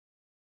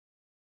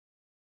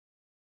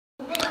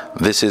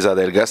This is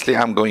Adel Gastli.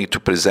 I'm going to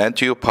present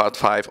to you part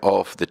 5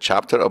 of the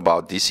chapter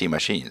about DC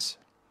machines.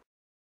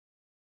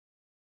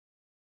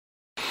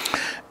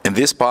 In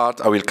this part,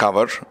 I will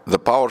cover the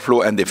power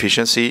flow and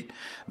efficiency,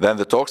 then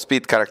the torque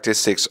speed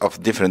characteristics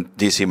of different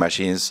DC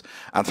machines,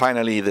 and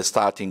finally the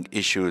starting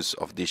issues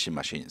of DC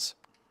machines.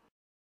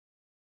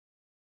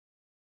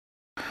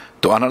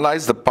 To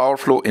analyze the power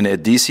flow in a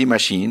DC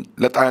machine,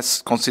 let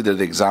us consider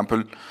the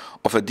example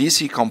of a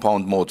DC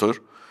compound motor,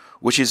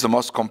 which is the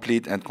most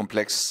complete and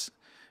complex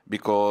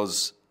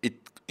because it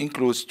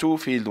includes two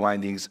field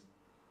windings,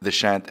 the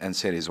shunt and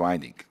series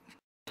winding.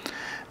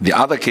 The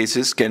other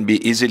cases can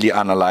be easily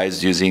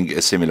analyzed using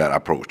a similar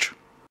approach.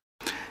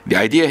 The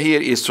idea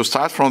here is to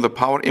start from the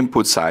power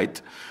input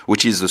side,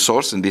 which is the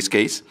source in this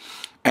case,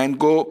 and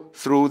go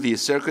through the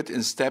circuit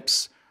in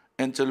steps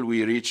until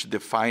we reach the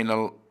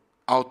final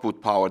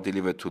output power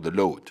delivered to the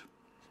load.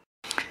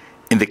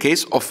 In the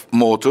case of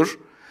motor,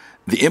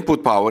 the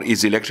input power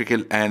is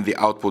electrical and the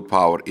output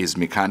power is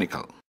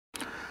mechanical.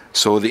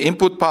 So the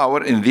input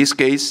power in this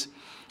case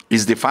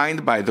is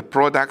defined by the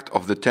product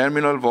of the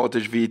terminal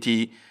voltage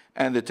Vt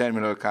and the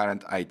terminal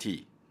current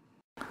It.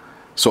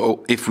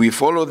 So if we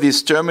follow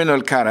this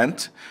terminal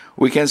current,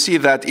 we can see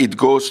that it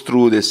goes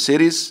through the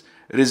series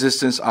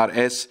resistance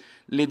Rs,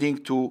 leading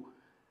to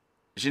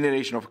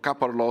generation of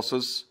copper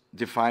losses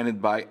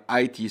defined by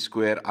It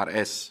square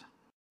Rs.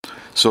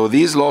 So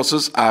these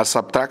losses are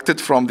subtracted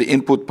from the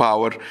input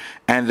power,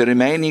 and the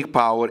remaining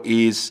power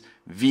is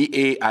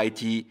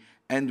VAIT,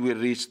 and will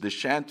reach the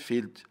shunt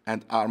field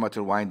and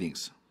armature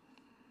windings.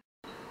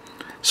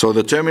 So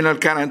the terminal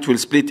current will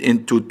split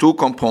into two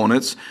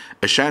components,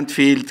 a shunt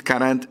field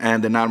current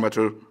and an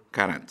armature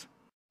current.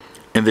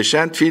 In the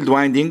shunt field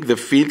winding, the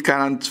field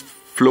current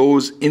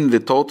flows in the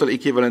total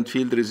equivalent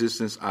field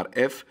resistance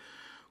Rf,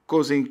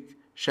 causing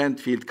shunt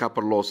field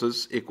copper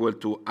losses equal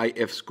to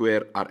If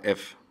square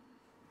Rf.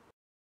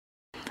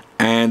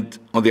 And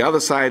on the other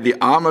side, the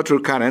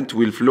armature current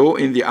will flow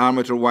in the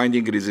armature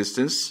winding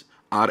resistance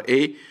Ra,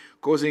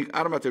 causing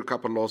armature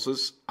copper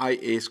losses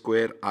Ia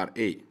square Ra.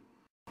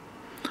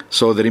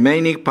 So the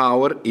remaining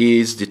power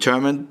is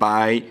determined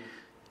by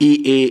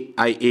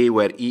EA/Ia,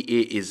 where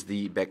EA is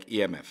the back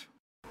EMF.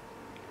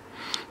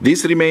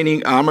 This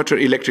remaining armature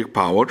electric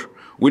power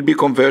will be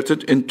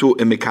converted into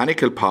a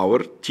mechanical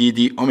power,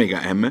 Td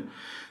omega m,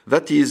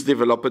 that is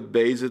developed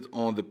based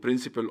on the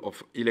principle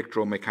of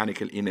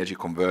electromechanical energy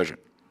conversion.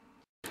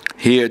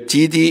 Here,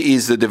 Td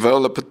is the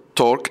developed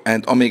torque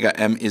and omega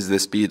m is the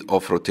speed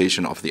of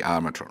rotation of the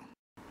armature.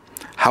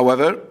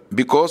 However,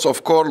 because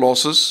of core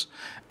losses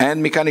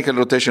and mechanical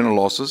rotational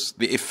losses,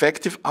 the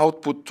effective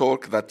output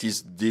torque that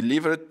is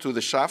delivered to the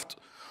shaft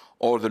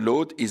or the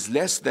load is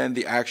less than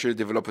the actually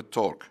developed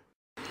torque.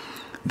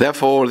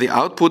 Therefore, the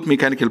output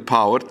mechanical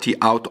power, T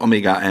out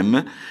omega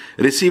m,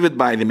 received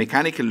by the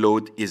mechanical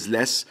load is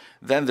less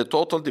than the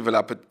total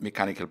developed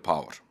mechanical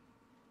power.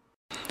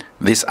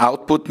 This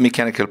output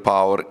mechanical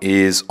power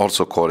is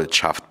also called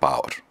shaft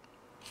power.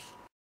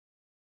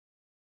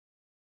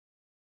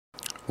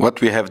 What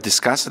we have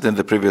discussed in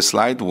the previous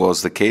slide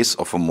was the case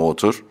of a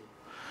motor.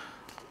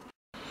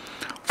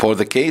 For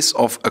the case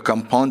of a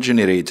compound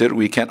generator,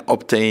 we can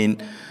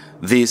obtain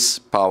this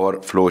power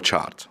flow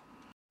chart.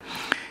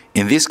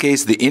 In this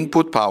case, the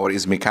input power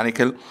is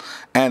mechanical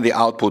and the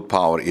output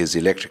power is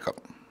electrical.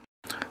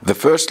 The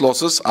first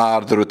losses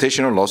are the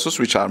rotational losses,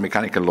 which are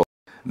mechanical losses.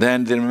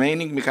 Then the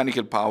remaining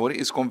mechanical power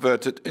is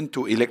converted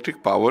into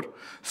electric power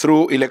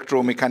through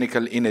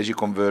electromechanical energy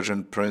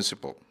conversion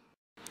principle.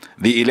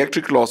 The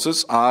electric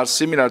losses are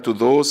similar to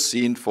those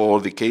seen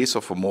for the case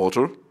of a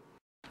motor.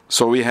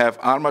 So we have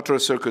armature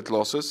circuit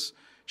losses,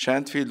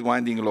 shunt field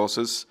winding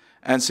losses,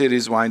 and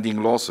series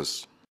winding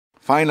losses.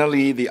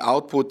 Finally, the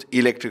output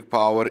electric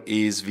power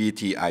is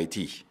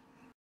VTIT.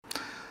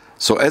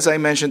 So as I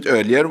mentioned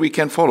earlier, we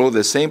can follow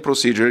the same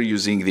procedure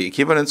using the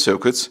equivalent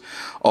circuits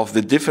of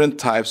the different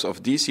types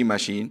of DC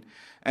machine,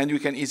 and we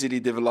can easily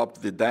develop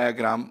the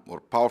diagram or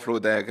power flow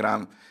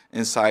diagram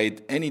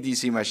inside any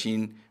DC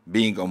machine,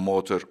 being a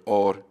motor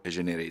or a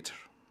generator.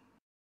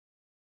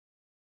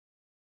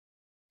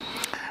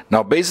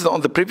 Now, based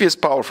on the previous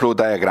power flow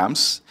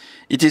diagrams,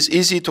 it is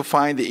easy to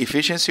find the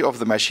efficiency of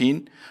the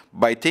machine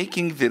by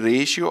taking the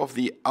ratio of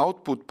the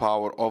output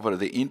power over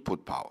the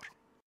input power.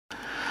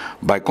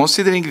 By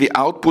considering the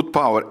output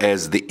power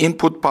as the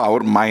input power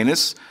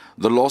minus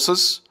the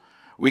losses,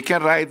 we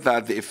can write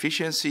that the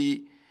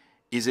efficiency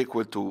is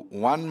equal to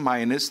 1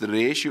 minus the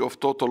ratio of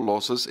total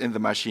losses in the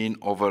machine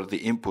over the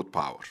input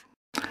power.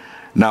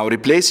 Now,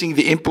 replacing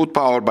the input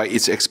power by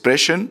its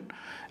expression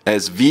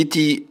as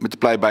Vt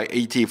multiplied by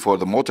At for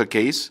the motor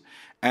case,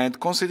 and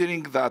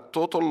considering that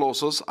total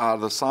losses are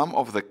the sum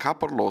of the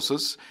copper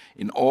losses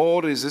in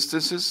all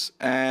resistances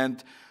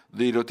and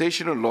the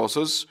rotational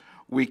losses,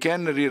 we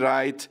can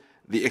rewrite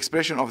the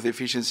expression of the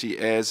efficiency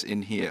as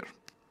in here.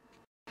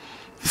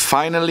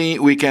 Finally,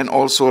 we can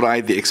also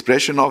write the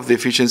expression of the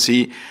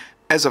efficiency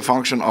as a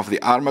function of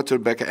the armature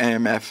back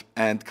EMF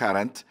and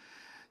current,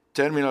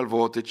 terminal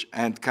voltage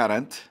and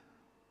current,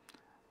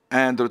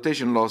 and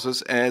rotation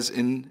losses as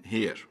in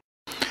here.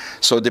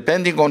 So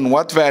depending on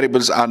what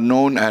variables are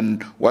known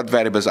and what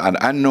variables are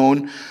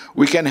unknown,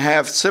 we can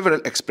have several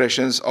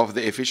expressions of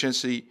the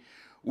efficiency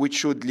which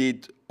should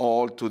lead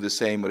all to the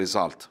same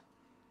result.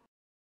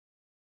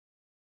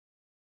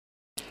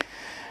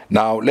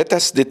 Now let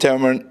us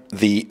determine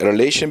the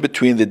relation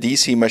between the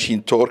DC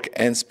machine torque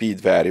and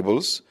speed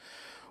variables,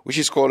 which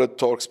is called a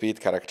torque-speed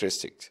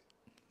characteristic.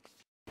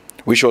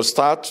 We shall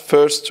start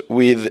first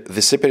with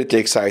the separately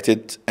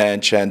excited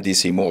and shunt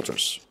DC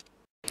motors.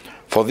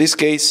 For this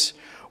case,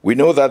 we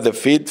know that the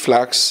field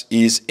flux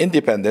is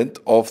independent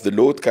of the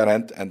load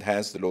current and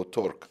hence the load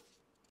torque.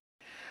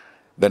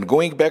 Then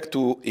going back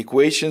to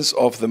equations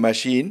of the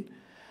machine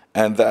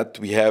and that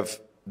we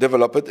have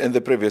developed in the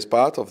previous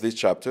part of this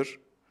chapter,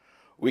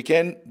 we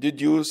can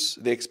deduce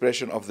the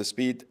expression of the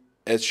speed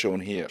as shown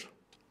here.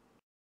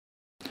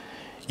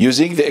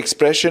 Using the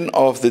expression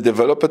of the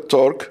developed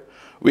torque,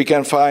 we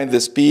can find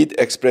the speed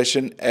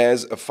expression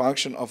as a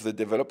function of the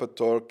developed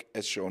torque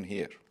as shown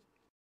here.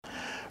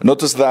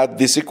 Notice that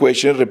this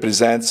equation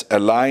represents a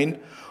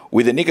line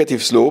with a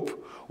negative slope,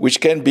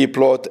 which can be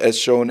plotted as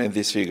shown in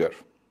this figure.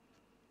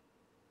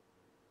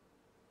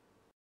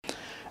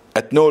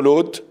 At no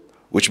load,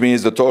 which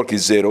means the torque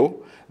is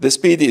zero, the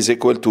speed is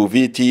equal to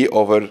Vt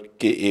over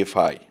Ka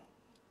phi.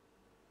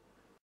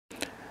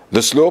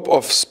 The slope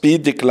of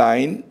speed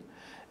decline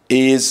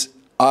is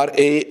Ra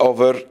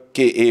over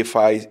Ka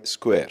phi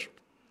square.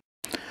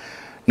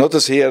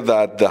 Notice here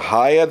that the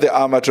higher the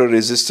armature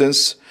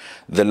resistance,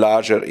 the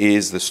larger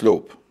is the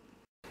slope.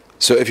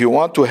 So if you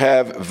want to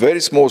have a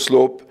very small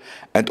slope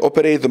and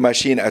operate the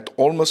machine at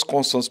almost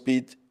constant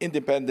speed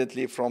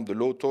independently from the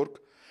load torque,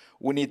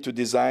 we need to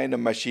design a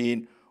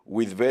machine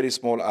with very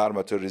small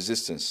armature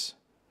resistance.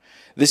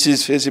 This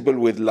is feasible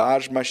with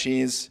large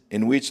machines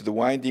in which the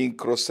winding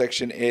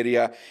cross-section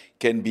area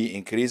can be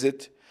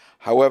increased.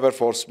 However,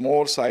 for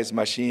small size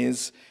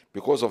machines,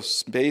 because of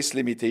space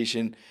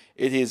limitation,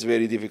 it is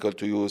very difficult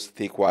to use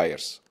thick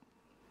wires.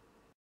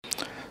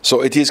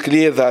 So it is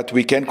clear that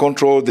we can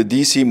control the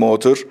DC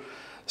motor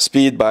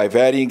speed by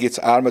varying its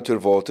armature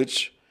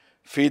voltage,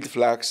 field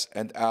flux,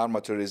 and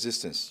armature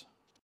resistance.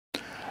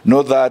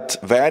 Note that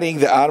varying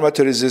the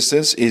armature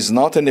resistance is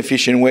not an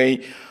efficient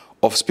way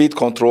of speed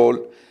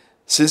control,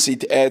 since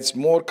it adds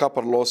more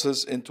copper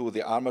losses into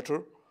the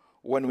armature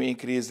when we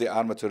increase the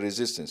armature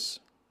resistance.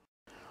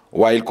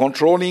 While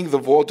controlling the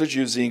voltage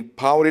using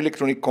power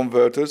electronic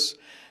converters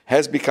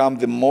has become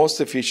the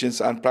most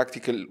efficient and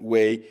practical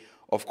way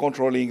of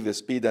controlling the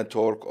speed and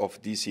torque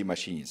of DC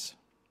machines.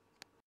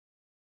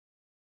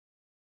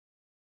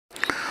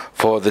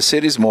 For the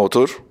series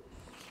motor,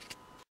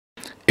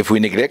 if we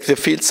neglect the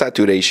field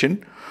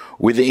saturation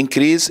with the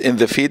increase in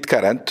the field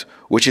current,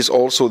 which is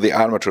also the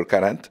armature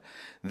current,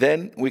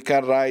 then we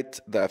can write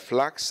the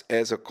flux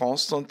as a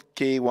constant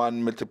K1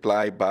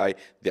 multiplied by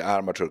the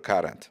armature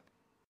current.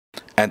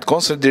 And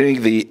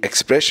considering the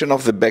expression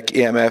of the back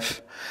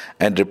EMF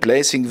and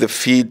replacing the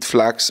field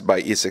flux by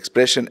its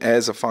expression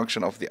as a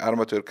function of the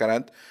armature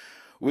current,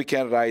 we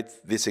can write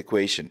this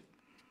equation,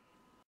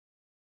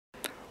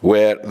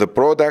 where the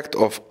product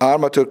of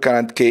armature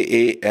current Ka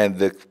and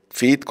the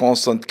field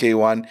constant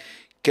K1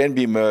 can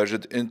be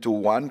merged into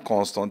one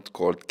constant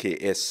called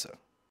Ks.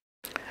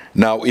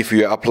 Now, if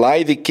we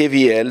apply the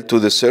KVL to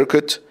the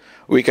circuit,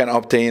 we can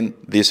obtain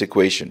this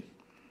equation,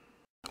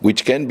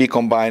 which can be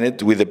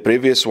combined with the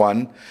previous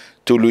one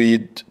to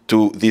lead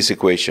to this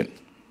equation.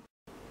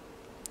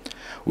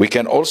 We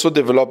can also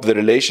develop the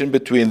relation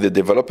between the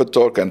developed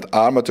torque and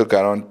armature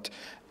current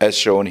as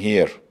shown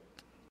here.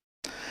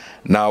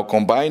 Now,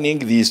 combining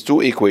these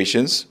two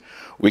equations,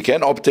 we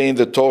can obtain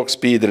the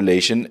torque-speed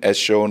relation as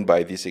shown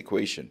by this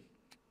equation.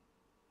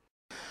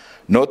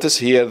 Notice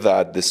here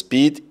that the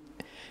speed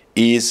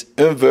is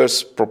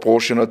inverse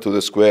proportional to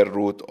the square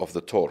root of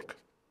the torque.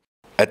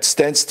 At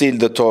standstill,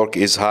 the torque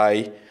is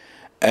high,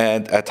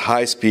 and at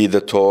high speed, the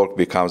torque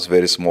becomes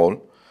very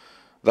small.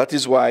 That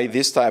is why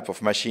this type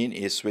of machine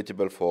is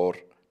suitable for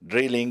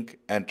drilling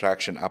and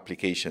traction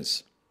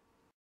applications.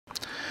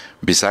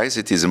 Besides,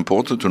 it is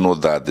important to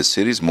note that the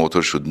series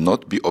motor should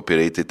not be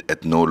operated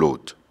at no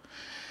load.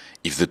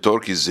 If the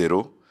torque is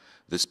zero,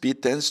 the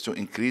speed tends to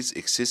increase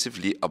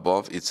excessively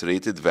above its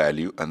rated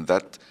value, and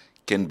that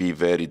can be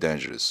very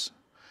dangerous.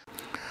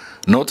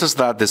 Notice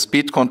that the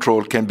speed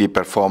control can be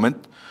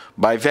performed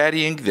by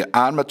varying the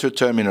armature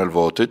terminal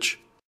voltage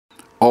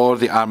or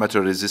the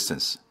armature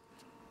resistance.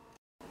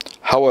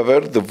 However,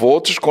 the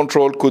voltage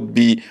control could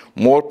be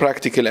more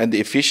practical and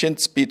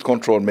efficient speed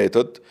control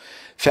method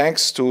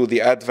thanks to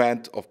the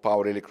advent of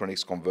power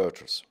electronics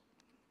converters.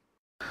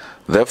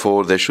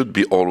 Therefore, there should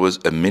be always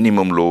a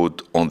minimum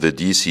load on the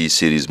DC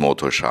series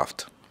motor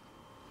shaft.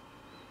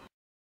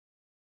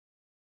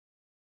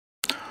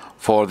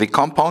 For the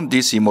compound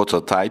DC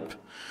motor type,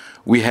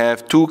 we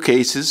have two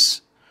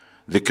cases,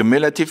 the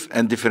cumulative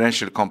and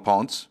differential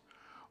compounds,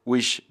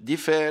 which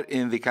differ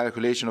in the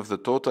calculation of the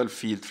total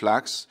field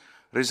flux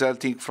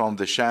resulting from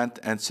the shunt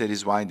and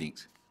series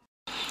windings.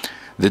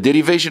 The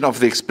derivation of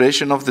the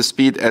expression of the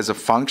speed as a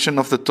function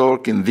of the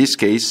torque in this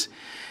case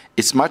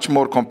is much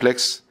more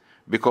complex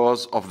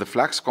because of the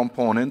flux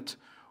component,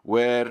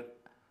 where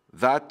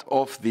that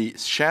of the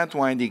shunt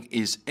winding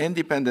is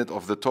independent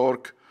of the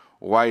torque,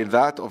 while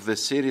that of the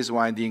series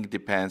winding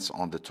depends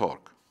on the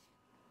torque.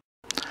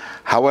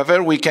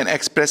 However, we can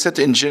express it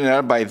in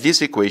general by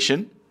this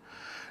equation,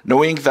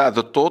 knowing that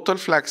the total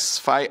flux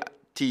phi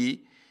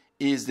t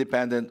is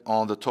dependent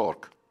on the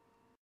torque.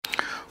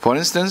 For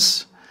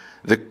instance,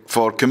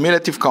 for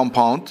cumulative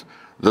compound,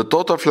 the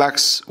total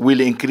flux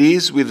will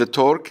increase with the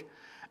torque,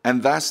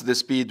 and thus the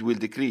speed will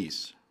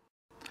decrease.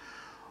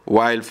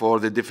 While for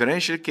the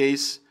differential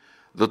case,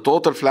 the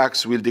total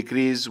flux will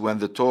decrease when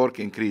the torque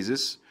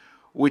increases,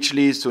 which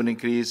leads to an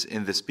increase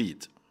in the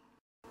speed.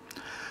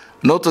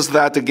 Notice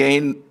that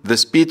again, the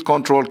speed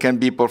control can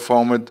be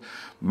performed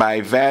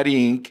by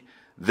varying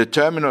the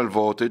terminal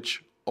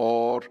voltage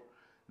or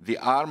the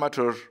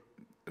armature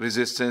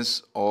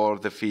resistance or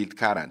the field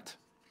current.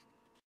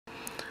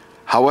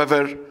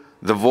 However,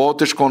 the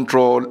voltage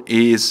control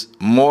is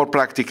more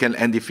practical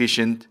and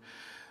efficient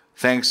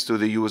thanks to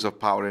the use of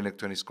power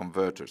electronics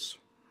converters.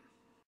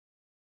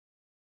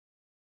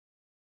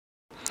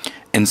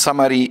 In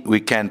summary,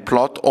 we can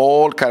plot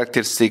all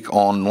characteristics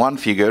on one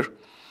figure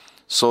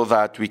so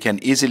that we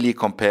can easily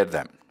compare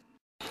them.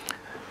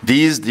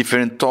 These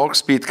different torque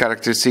speed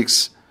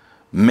characteristics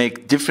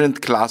make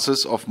different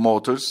classes of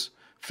motors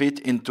fit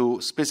into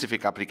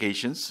specific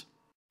applications.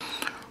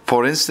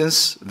 For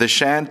instance, the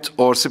shunt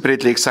or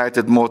separately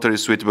excited motor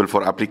is suitable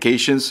for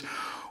applications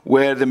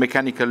where the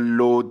mechanical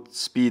load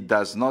speed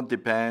does not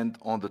depend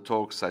on the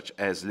torque, such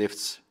as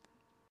lifts,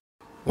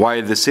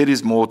 while the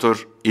series motor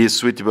is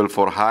suitable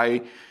for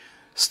high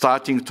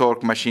starting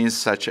torque machines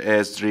such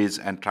as drills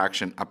and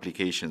traction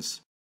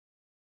applications.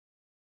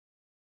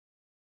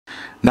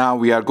 Now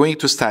we are going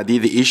to study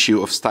the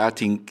issue of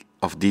starting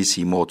of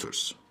DC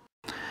motors.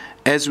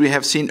 As we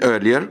have seen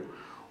earlier,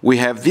 we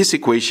have this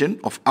equation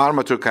of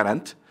armature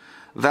current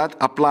that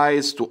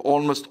applies to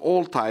almost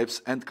all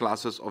types and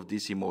classes of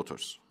DC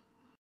motors.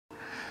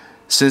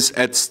 Since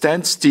at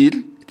standstill,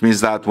 it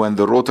means that when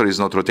the rotor is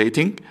not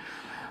rotating,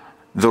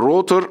 the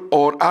rotor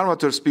or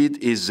armature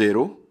speed is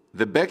zero,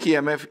 the back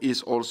EMF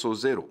is also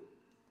zero.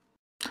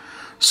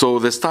 So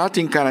the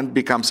starting current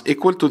becomes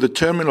equal to the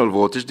terminal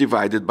voltage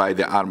divided by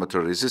the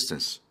armature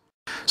resistance.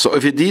 So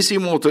if a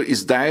DC motor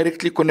is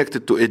directly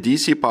connected to a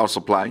DC power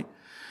supply,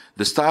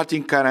 the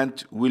starting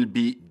current will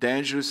be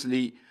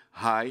dangerously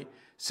high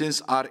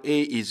since RA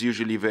is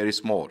usually very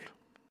small.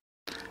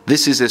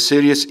 This is a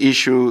serious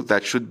issue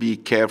that should be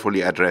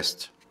carefully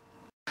addressed.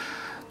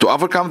 To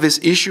overcome this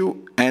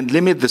issue and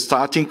limit the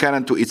starting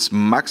current to its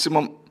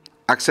maximum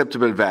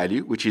acceptable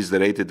value, which is the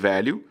rated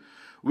value,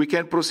 we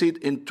can proceed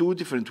in two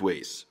different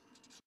ways.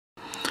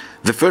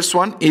 The first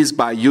one is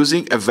by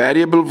using a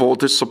variable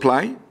voltage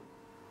supply.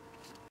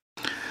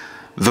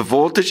 The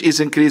voltage is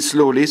increased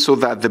slowly so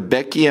that the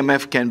back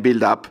EMF can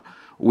build up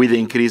with the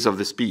increase of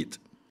the speed.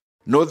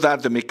 Note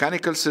that the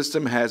mechanical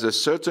system has a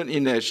certain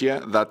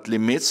inertia that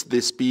limits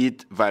the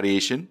speed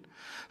variation.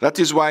 That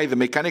is why the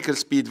mechanical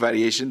speed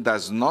variation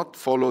does not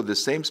follow the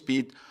same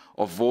speed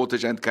of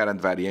voltage and current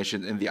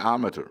variation in the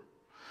armature.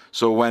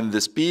 So when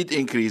the speed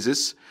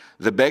increases,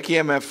 the back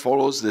EMF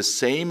follows the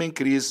same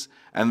increase,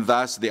 and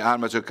thus the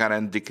armature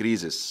current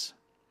decreases.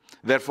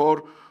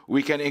 Therefore,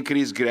 we can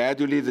increase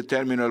gradually the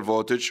terminal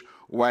voltage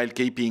while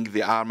keeping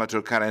the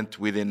armature current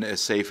within a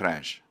safe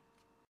range.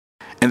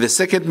 In the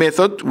second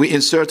method, we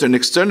insert an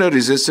external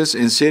resistance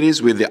in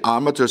series with the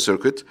armature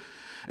circuit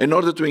in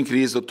order to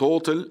increase the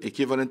total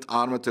equivalent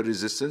armature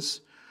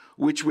resistance,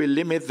 which will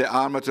limit the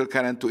armature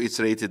current to its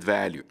rated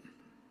value.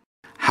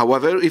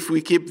 However, if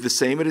we keep the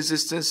same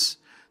resistance,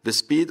 the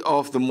speed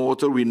of the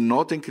motor will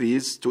not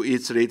increase to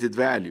its rated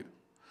value.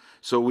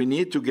 So we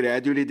need to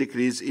gradually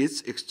decrease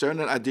its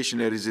external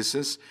additional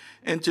resistance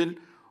until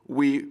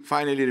we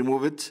finally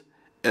remove it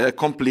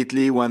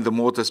completely when the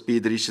motor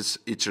speed reaches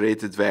its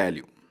rated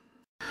value.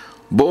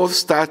 Both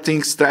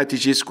starting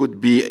strategies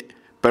could be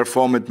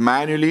performed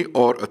manually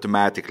or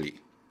automatically.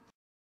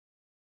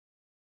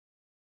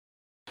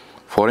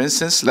 For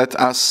instance, let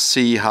us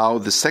see how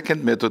the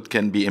second method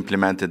can be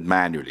implemented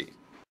manually.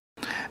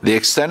 The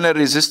external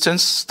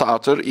resistance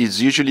starter is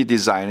usually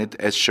designed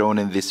as shown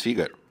in this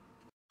figure.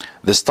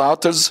 The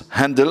starter's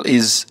handle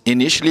is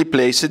initially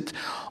placed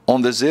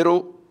on the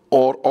zero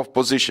or off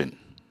position.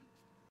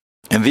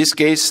 In this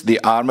case,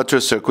 the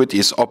armature circuit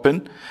is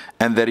open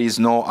and there is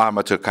no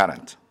armature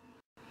current.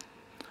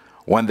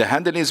 When the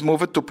handle is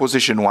moved to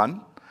position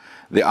 1,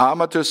 the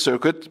armature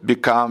circuit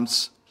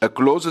becomes a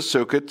closed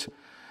circuit,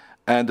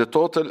 and the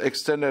total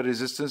external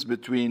resistance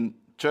between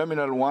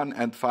terminal 1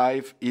 and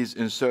 5 is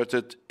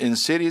inserted in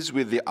series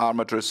with the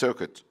armature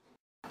circuit.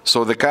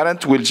 So the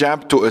current will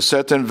jump to a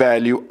certain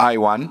value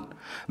I1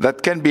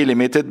 that can be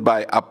limited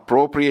by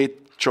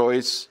appropriate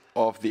choice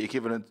of the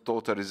equivalent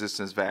total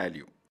resistance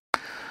value.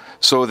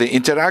 So the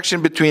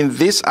interaction between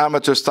this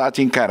armature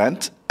starting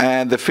current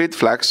and the field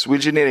flux will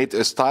generate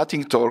a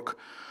starting torque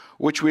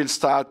which will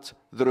start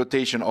the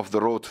rotation of the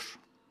rotor.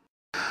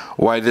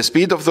 While the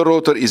speed of the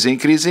rotor is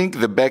increasing,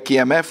 the back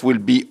EMF will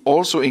be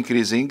also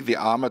increasing, the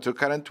armature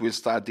current will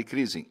start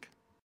decreasing.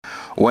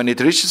 When it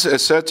reaches a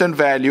certain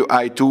value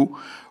I2,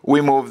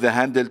 we move the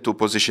handle to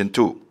position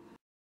 2.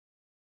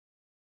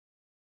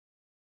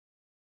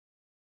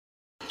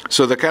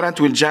 So the current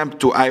will jump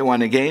to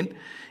I1 again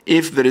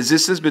if the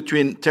resistance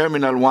between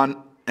terminal 1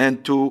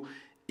 and 2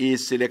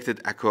 is selected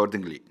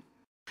accordingly.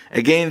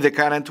 Again, the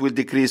current will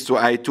decrease to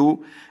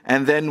I2,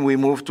 and then we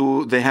move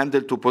to the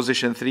handle to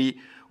position 3,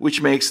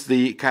 which makes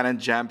the current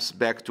jumps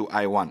back to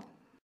I1.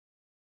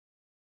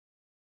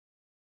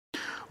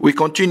 We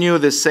continue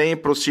the same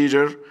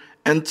procedure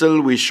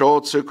until we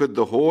short circuit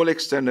the whole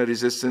external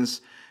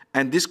resistance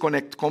and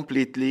disconnect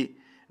completely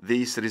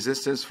this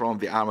resistance from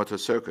the armature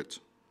circuit.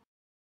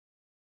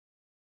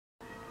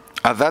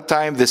 At that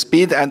time, the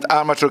speed and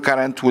armature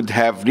current would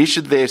have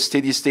reached their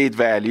steady state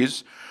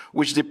values,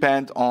 which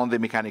depend on the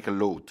mechanical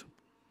load.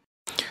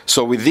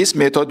 So with this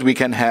method, we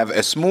can have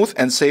a smooth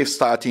and safe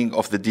starting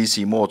of the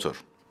DC motor.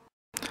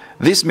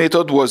 This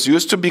method was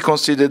used to be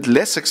considered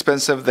less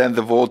expensive than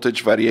the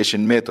voltage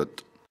variation method.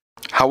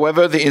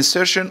 However, the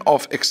insertion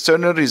of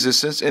external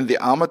resistance in the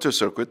armature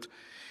circuit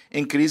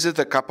increases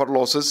the copper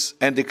losses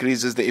and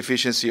decreases the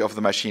efficiency of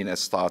the machine at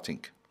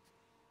starting.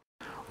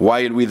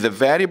 While with the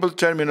variable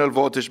terminal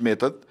voltage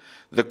method,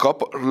 the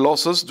copper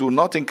losses do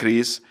not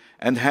increase,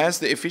 and hence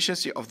the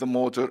efficiency of the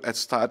motor at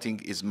starting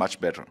is much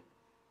better.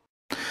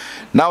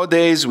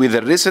 Nowadays, with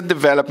the recent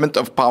development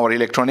of power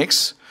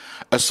electronics,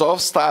 a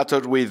soft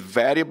starter with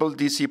variable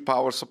DC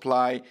power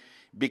supply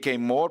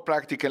became more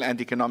practical and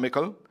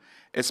economical,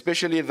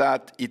 especially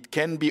that it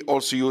can be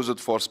also used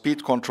for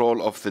speed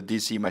control of the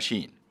DC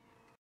machine.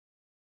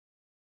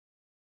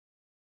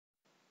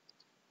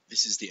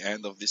 This is the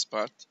end of this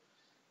part.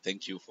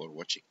 Thank you for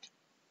watching.